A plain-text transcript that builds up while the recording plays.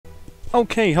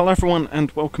Okay, hello everyone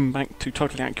and welcome back to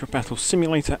Totally Accurate Battle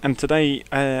Simulator, and today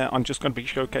I'm just going to be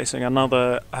showcasing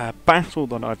another battle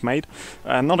that I've made.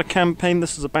 Not a campaign,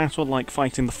 this is a battle like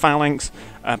fighting the phalanx,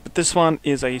 but this one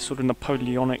is a sort of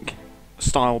Napoleonic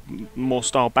style, more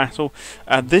style battle.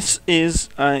 This is,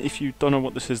 if you don't know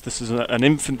what this is an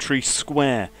infantry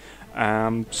square,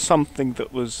 something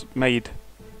that was made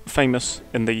famous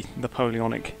in the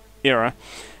Napoleonic era,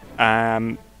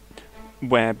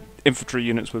 where infantry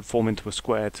units would form into a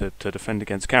square to defend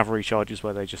against cavalry charges,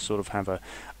 where they just sort of have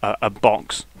a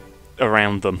box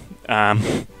around them.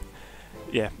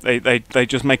 Yeah, they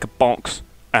just make a box,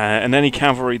 and any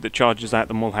cavalry that charges at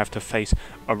them will have to face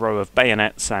a row of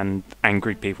bayonets and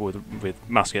angry people with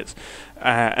muskets.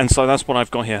 And so that's what I've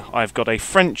got here. I've got a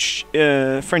French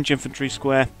infantry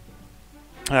square.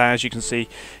 As you can see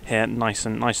here, nice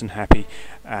and happy.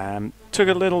 Took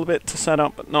a little bit to set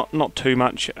up, but not too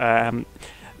much.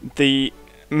 The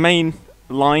main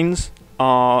lines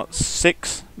are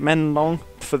 6 men long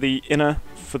for the inner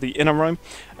row,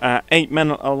 8 men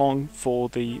along for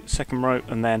the second row,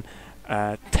 and then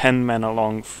 10 men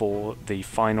along for the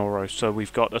final row. So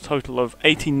we've got a total of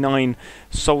 89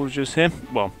 soldiers here.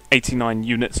 Well, 89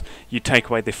 units. You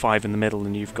take away the 5 in the middle,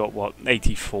 and you've got what,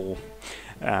 84.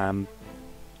 Yeah,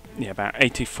 about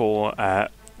 84.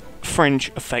 French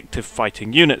effective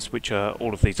fighting units, which are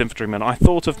all of these infantrymen. I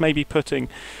thought of maybe putting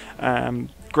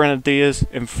grenadiers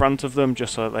in front of them,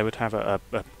 just so that they would have a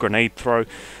grenade throw,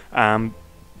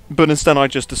 but instead I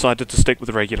just decided to stick with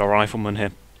the regular riflemen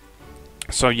here.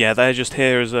 So yeah, they're just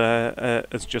here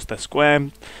as just their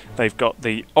square. They've got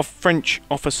the French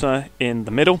officer in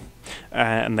the middle,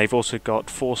 and they've also got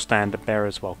 4 standard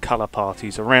bearers, well, colour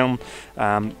parties around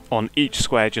on each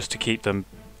square, just to keep them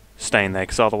staying there,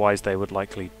 because otherwise they would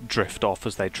likely drift off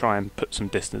as they try and put some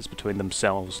distance between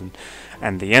themselves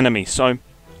and the enemy. So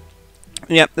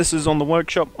yeah, this is on the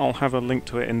workshop. I'll have a link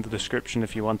to it in the description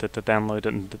if you wanted to download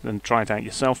it and try it out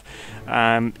yourself,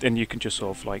 and you can just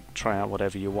sort of like try out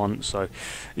whatever you want. So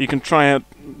you can try out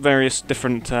various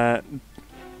different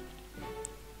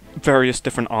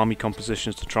army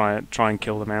compositions to try and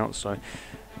kill them out. So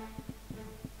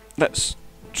let's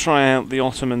try out the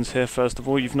Ottomans here first of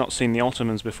all. You've not seen the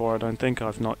Ottomans before, I don't think.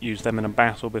 I've not used them in a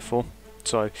battle before.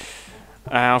 So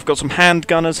I've got some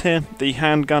handgunners here. The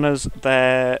handgunners,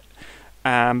 they're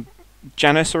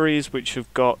Janissaries, which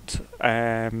have got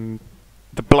the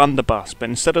blunderbuss, but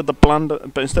instead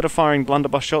of firing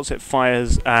blunderbuss shots, it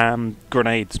fires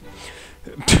grenades.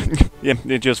 Yeah,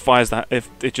 it just fires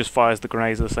the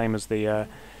grenades the same as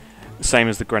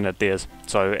the grenadiers.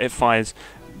 So it fires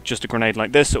just a grenade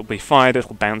like this. It'll be fired,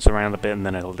 it'll bounce around a bit, and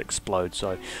then it'll explode.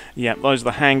 So yeah, those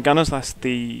are the handgunners. That's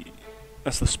the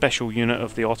special unit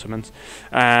of the Ottomans.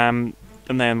 And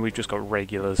then we've just got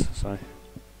regulars. So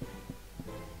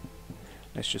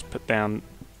let's just put down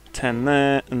 10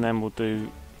 there, and then we'll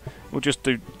just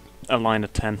do a line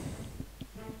of 10.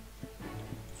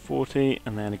 40,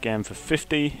 and then again for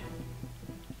 50.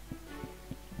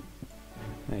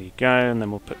 There you go, and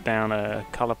then we'll put down a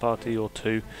colour party or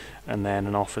 2, and then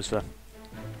an officer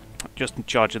just in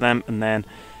charge of them, and then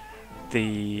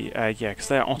the yeah, because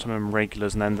they're Ottoman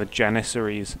regulars, and then the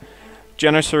Janissaries.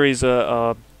 Janissaries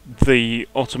are the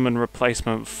Ottoman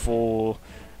replacement for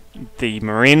the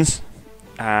Marines,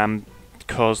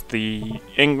 because the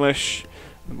English,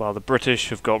 well, the British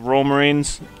have got Royal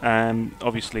Marines,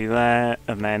 obviously there,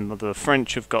 and then the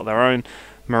French have got their own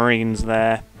Marines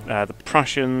there. The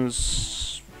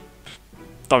Prussians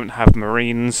don't have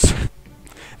Marines.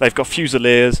 They've got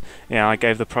Fusiliers. Yeah, I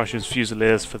gave the Prussians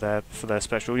Fusiliers for their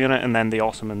special unit, and then the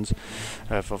Ottomans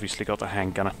have obviously got the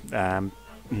handgunner, and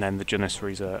then the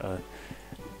Janissaries are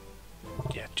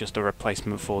yeah, just a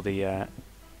replacement for the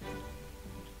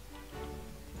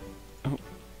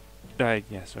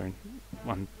yeah, sorry,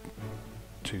 1,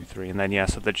 2, 3, and then yeah,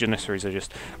 so the Janissaries are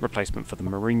just a replacement for the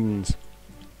Marines.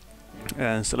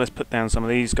 So let's put down some of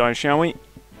these guys, shall we?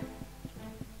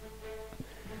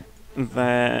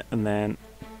 There, and then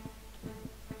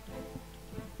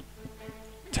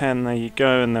 10, there you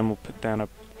go, and then we'll put down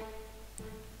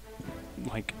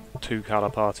like 2 colour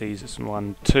parties. It's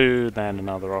 1, 2, then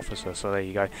another officer, so there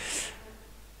you go.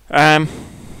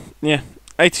 Yeah,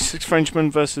 86 Frenchmen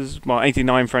versus, well,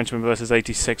 89 Frenchmen versus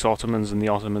 86 Ottomans, and the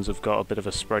Ottomans have got a bit of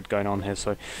a spread going on here,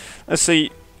 so let's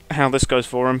see how this goes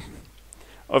for them.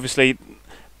 Obviously,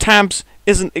 tabs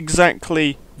isn't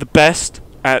exactly the best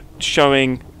at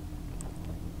showing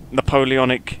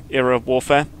Napoleonic era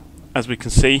warfare, as we can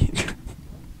see.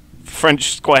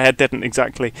 French square didn't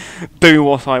exactly do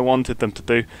what I wanted them to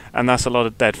do, and that's a lot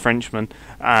of dead Frenchmen.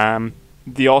 The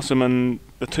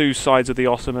 2 sides of the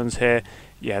Ottomans here,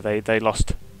 yeah, they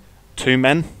lost 2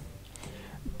 men.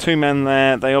 2 men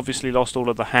there. They obviously lost all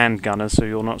of the handgunners, so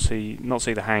you'll not see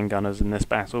the handgunners in this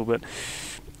battle, but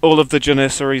all of the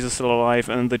Janissaries are still alive,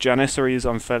 and the Janissaries,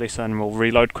 I'm fairly certain, will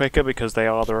reload quicker because they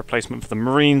are the replacement for the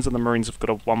Marines, and the Marines have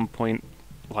got a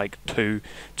 1.2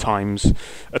 times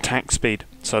attack speed,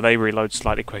 so they reload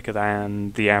slightly quicker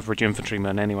than the average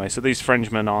infantryman anyway. So these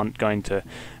Frenchmen aren't going to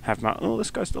have oh,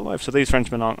 this guy's still alive. So these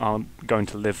Frenchmen aren't going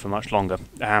to live for much longer.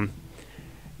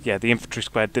 Yeah, the infantry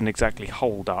square didn't exactly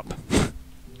hold up.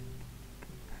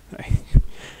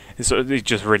 It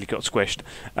just really got squished.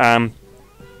 But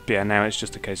yeah, now it's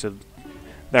just a case of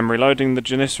them reloading the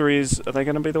Janissaries. Are they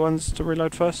going to be the ones to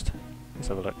reload first? Let's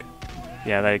have a look.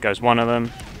 Yeah, there goes one of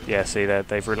them. Yeah, see,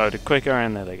 they've reloaded quicker,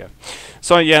 and there they go.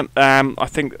 So yeah, I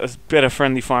think a bit of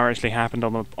friendly fire actually happened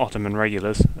on the Ottoman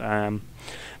regulars. But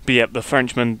yeah, the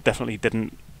Frenchmen definitely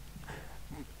didn't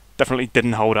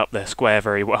hold up their square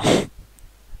very well.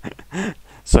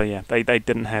 So yeah, they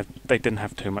didn't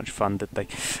have too much fun, did they?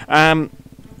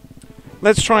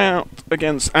 Let's try out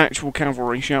against actual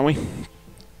cavalry, shall we?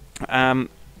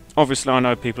 Obviously, I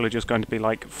know people are just going to be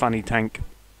like, funny tank,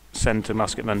 send to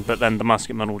musketmen, but then the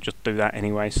musketmen will just do that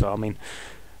anyway. So I mean,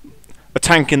 a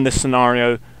tank in this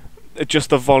scenario, just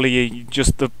the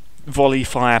volley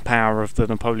firepower of the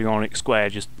Napoleonic square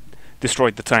just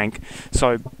destroyed the tank.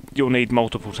 So you'll need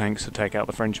multiple tanks to take out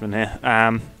the Frenchmen here.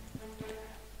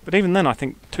 But even then, I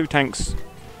think 2 tanks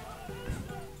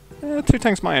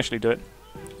might actually do it.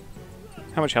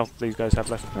 How much health do these guys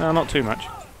have left? Not too much.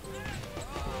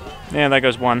 Yeah, there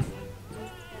goes one.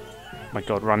 My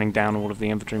god, running down all of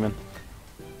the infantrymen.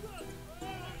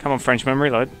 Come on, Frenchmen,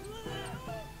 reload.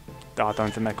 Oh, I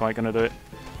don't think they're quite going to do it.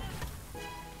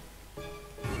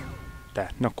 There,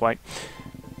 not quite.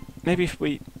 Maybe if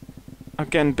we... I'm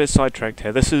getting a bit sidetracked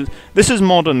here. This is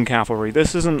modern cavalry.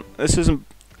 This isn't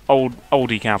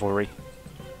oldie cavalry.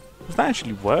 Was that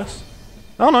actually worse?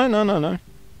 Oh no. No,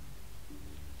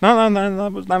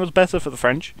 that was better for the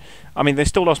French. I mean, they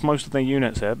still lost most of their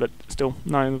units here, but still,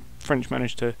 no, the French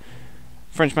managed to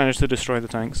destroy the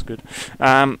tanks. Good.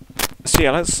 So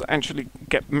yeah, let's actually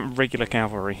get regular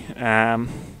cavalry.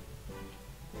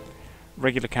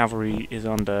 Regular cavalry is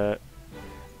under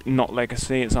not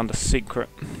legacy; it's under secret.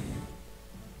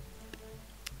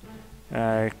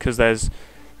 Because there's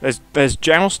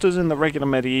jousters in the regular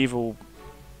medieval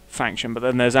faction, but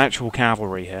then there's actual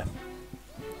cavalry here,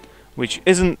 which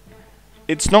isn't...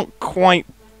 It's not quite...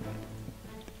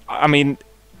 I mean,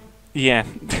 yeah,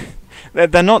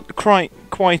 they're not quite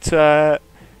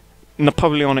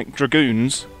Napoleonic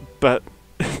dragoons, but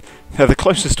they're the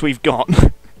closest we've got.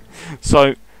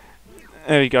 So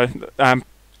there you go.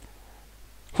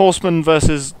 Horsemen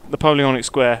versus Napoleonic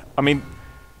square. I mean,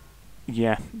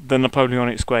 yeah, the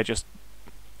Napoleonic square just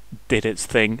did its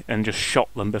thing and just shot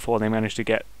them before they managed to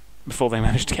get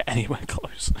anywhere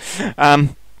close.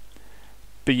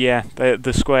 But yeah,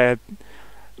 the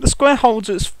square holds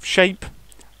its shape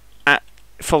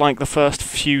for like the first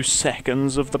few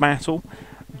seconds of the battle,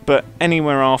 but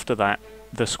anywhere after that,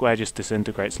 the square just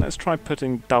disintegrates. Let's try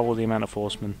putting double the amount of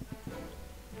horsemen.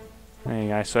 There you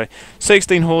go. So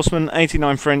 16 horsemen,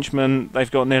 89 Frenchmen. They've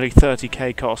got nearly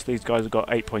 30k cost. These guys have got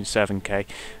 8.7k.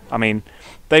 I mean,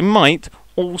 they might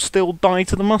all still die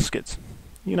to the muskets.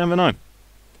 You never know.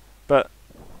 But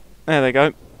there they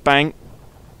go. Bang.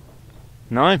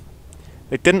 No,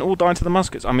 they didn't all die to the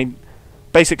muskets. I mean,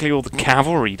 basically all the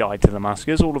cavalry died to the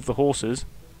muskets. All of the horses.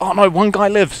 Oh no, one guy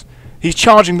lives. He's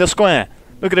charging the square.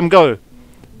 Look at him go.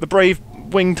 The brave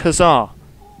winged hussar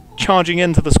charging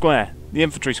into the square, the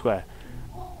infantry square.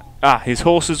 Ah, his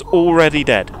horse is already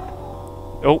dead.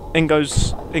 Oh, in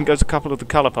goes a couple of the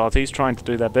colour parties trying to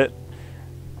do their bit.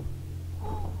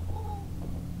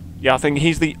 Yeah, I think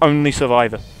he's the only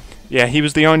survivor. Yeah, he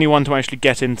was the only one to actually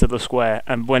get into the square,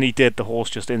 and when he did, the horse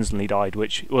just instantly died,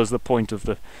 which was the point of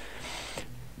the...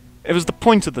 It was the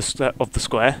point of the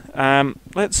square.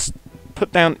 Let's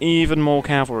put down even more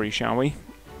cavalry, shall we?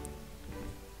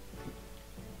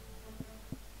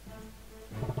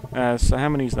 So how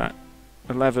many is that?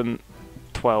 11,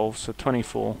 12, so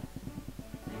 24.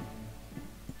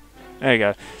 There you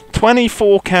go.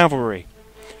 24 cavalry.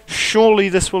 Surely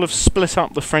this will have split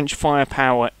up the French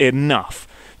firepower enough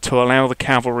to allow the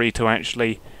cavalry to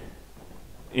actually...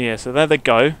 Yeah, so there they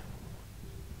go.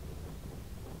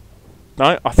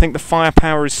 No, I think the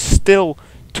firepower is still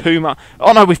too much.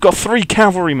 Oh no, we've got 3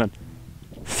 cavalrymen.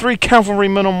 3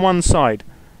 cavalrymen on one side.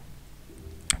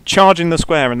 Charging the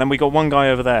square, and then we got one guy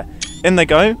over there. In they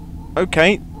go.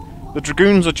 Okay. The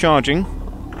dragoons are charging.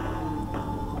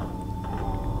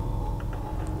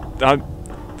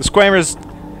 The square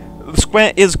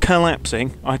is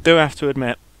collapsing, I do have to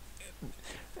admit.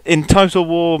 In Total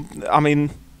War, I mean,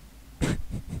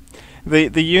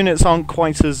 the units aren't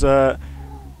quite as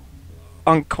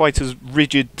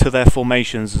rigid to their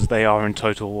formations as they are in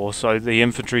Total War. So the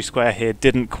infantry square here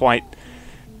didn't quite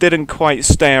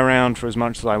stay around for as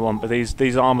much as I want. But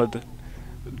these armoured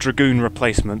dragoon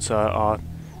replacements are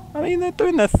I mean, they're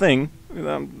doing their thing.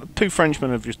 2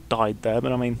 Frenchmen have just died there,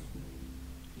 but I mean.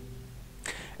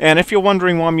 And if you're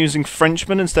wondering why I'm using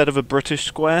Frenchmen instead of a British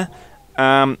square,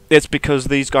 it's because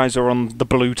these guys are on the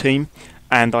blue team,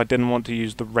 and I didn't want to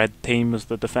use the red team as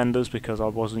the defenders because I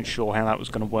wasn't sure how that was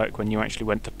going to work when you actually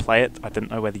went to play it. I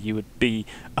didn't know whether you would be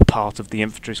a part of the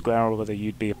infantry square or whether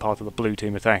you'd be a part of the blue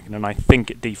team attacking, and I think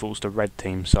it defaults to red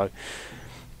team, so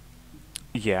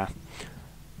yeah.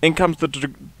 In comes the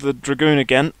dragoon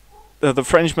again. The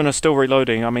Frenchmen are still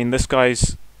reloading. I mean, this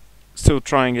guy's still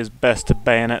trying his best to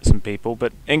bayonet some people,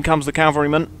 but in comes the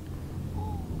cavalryman.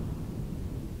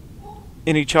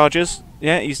 In he charges.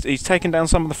 Yeah, he's taken down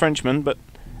some of the Frenchmen, but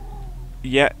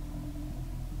yeah,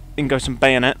 in go some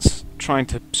bayonets, trying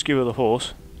to skewer the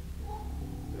horse.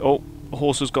 Oh, the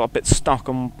horse has got a bit stuck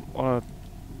on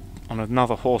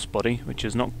another horse body, which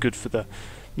is not good for the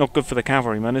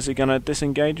cavalryman. Is he going to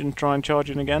disengage and try and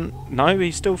charge in again? No,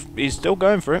 he's still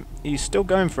going for it. He's still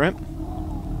going for it.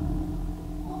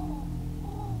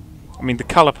 I mean, the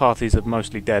colour parties are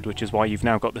mostly dead, which is why you've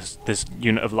now got this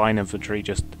unit of line infantry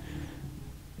just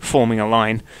forming a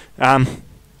line.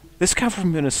 This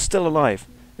cavalryman is still alive.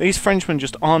 These Frenchmen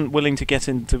just aren't willing to get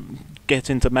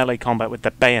into melee combat with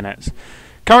their bayonets.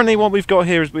 Currently, what we've got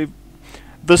here is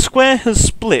the square has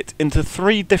split into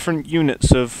 3 different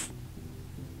units of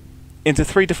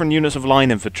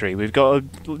line infantry. We've got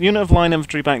a unit of line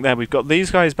infantry back there. We've got these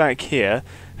guys back here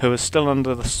who are still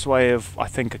under the sway of, I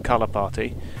think, a colour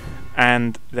party.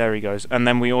 And there he goes. And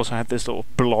then we also have this little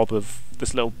blob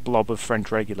of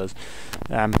French regulars.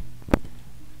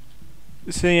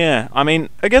 So yeah, I mean,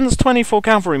 against 24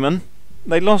 cavalrymen,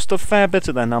 they lost a fair bit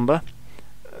of their number.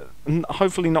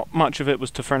 Hopefully not much of it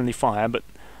was to friendly fire, but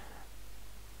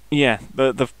yeah,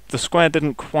 the square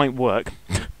didn't quite work.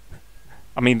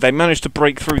 I mean, they managed to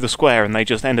break through the square, and they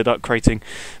just ended up creating.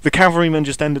 The cavalrymen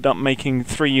just ended up making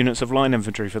 3 units of line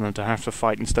infantry for them to have to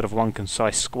fight instead of 1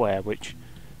 concise square, which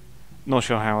not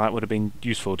sure how that would have been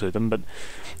useful to them. But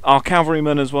our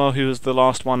cavalryman as well, who was the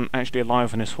last one actually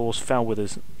alive when his horse fell with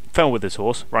his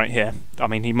horse right here. I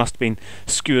mean, he must have been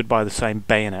skewered by the same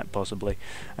bayonet possibly.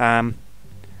 But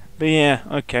yeah,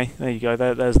 okay, there you go.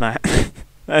 There's that.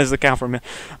 There's the cavalryman.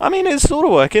 I mean, it's sort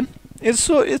of working. It's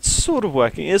sort of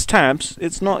working. It's tabs.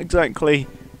 It's not exactly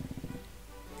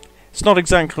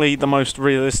the most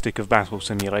realistic of battle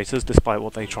simulators, despite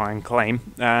what they try and claim.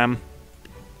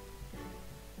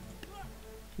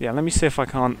 Yeah, let me see if I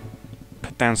can't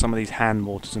put down some of these hand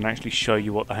mortars and actually show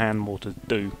you what the hand mortars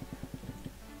do.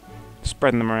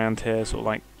 Spreading them around here, sort of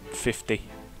like 50.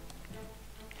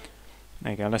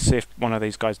 There you go. Let's see if one of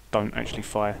these guys don't actually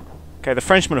fire. Okay, the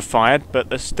Frenchmen have fired, but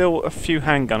there's still a few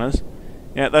handgunners.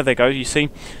 Yeah, there they go. You see,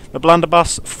 the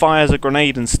blunderbuss fires a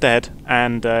grenade instead,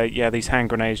 and yeah, these hand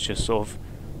grenades just sort of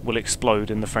will explode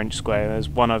in the French square. There's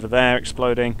one over there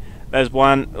exploding. There's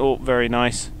one. Oh, very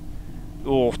nice.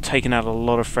 Oh, taking out a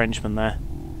lot of Frenchmen there.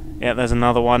 Yeah, there's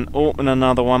another one. Oh, and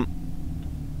another one.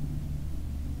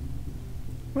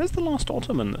 Where's the last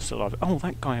Ottoman that's still alive? Oh,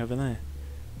 that guy over there.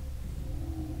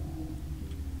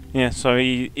 Yeah, so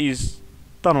he's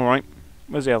done alright.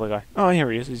 Where's the other guy? Oh, here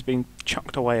he is. He's been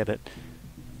chucked away a bit.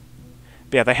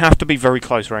 But yeah, they have to be very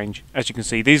close range. As you can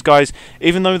see, these guys,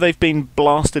 even though they've been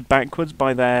blasted backwards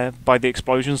by the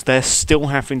explosions, they're still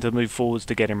having to move forwards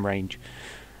to get in range.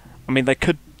 I mean, they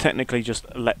could technically just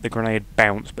let the grenade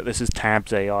bounce, but this is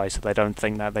Tab's AI, so they don't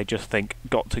think that. They just think,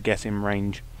 got to get in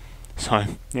range. So,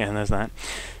 yeah, there's that.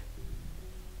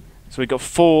 So we've got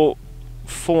four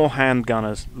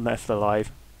handgunners left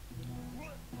alive.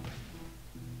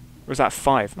 Or is that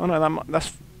 5? Oh no,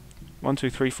 that's 1, 2,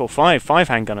 3, 4, 5. 5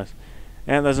 handgunners.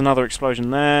 Yeah, there's another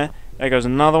explosion there. There goes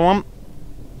another one.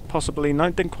 Possibly, no,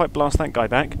 didn't quite blast that guy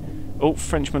back. Oh,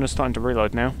 Frenchman is starting to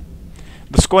reload now.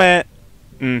 The square...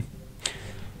 The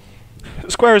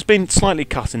square has been slightly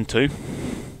cut in 2,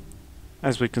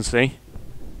 as we can see.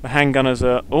 The handgunners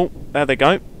are... Oh, there they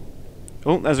go.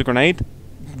 Oh, there's a grenade.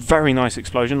 Very nice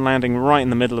explosion, landing right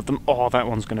in the middle of them. Oh, that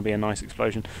one's going to be a nice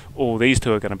explosion. Oh, these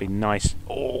 2 are going to be nice.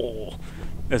 Oh,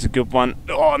 there's a good one.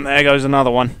 Oh, and there goes another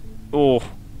one. Oh,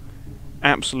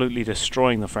 absolutely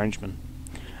destroying the Frenchman.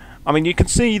 I mean, you can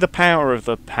see the power of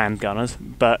the handgunners,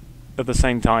 but at the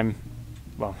same time...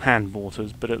 Well, hand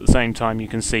mortars, but at the same time you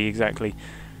can see exactly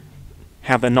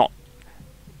how they're not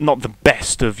the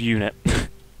best of unit.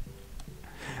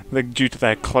 Due to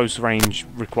their close range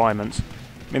requirements.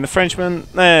 I mean, the Frenchmen,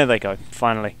 there they go,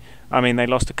 finally. I mean, they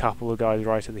lost a couple of guys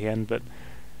right at the end, but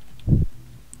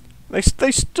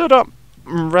they stood up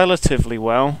relatively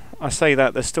well. I say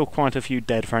that, there's still quite a few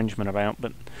dead Frenchmen about,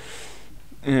 but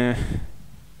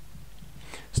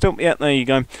still, yeah, there you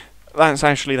go. That's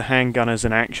actually the handgunners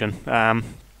in action.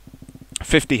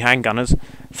 50 handgunners.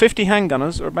 50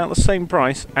 handgunners are about the same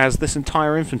price as this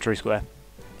entire infantry square.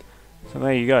 So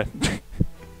there you go.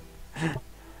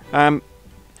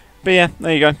 But yeah,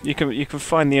 there you go. You can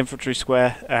find the infantry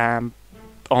square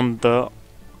on the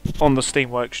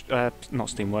Steam Workshop, not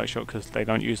Steam Workshop because they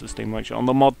don't use the Steam Workshop, on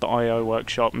the mod.io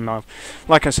workshop, and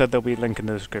like I said, there'll be a link in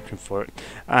the description for it.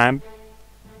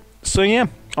 So yeah,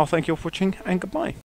 I'll thank you all for watching, and goodbye.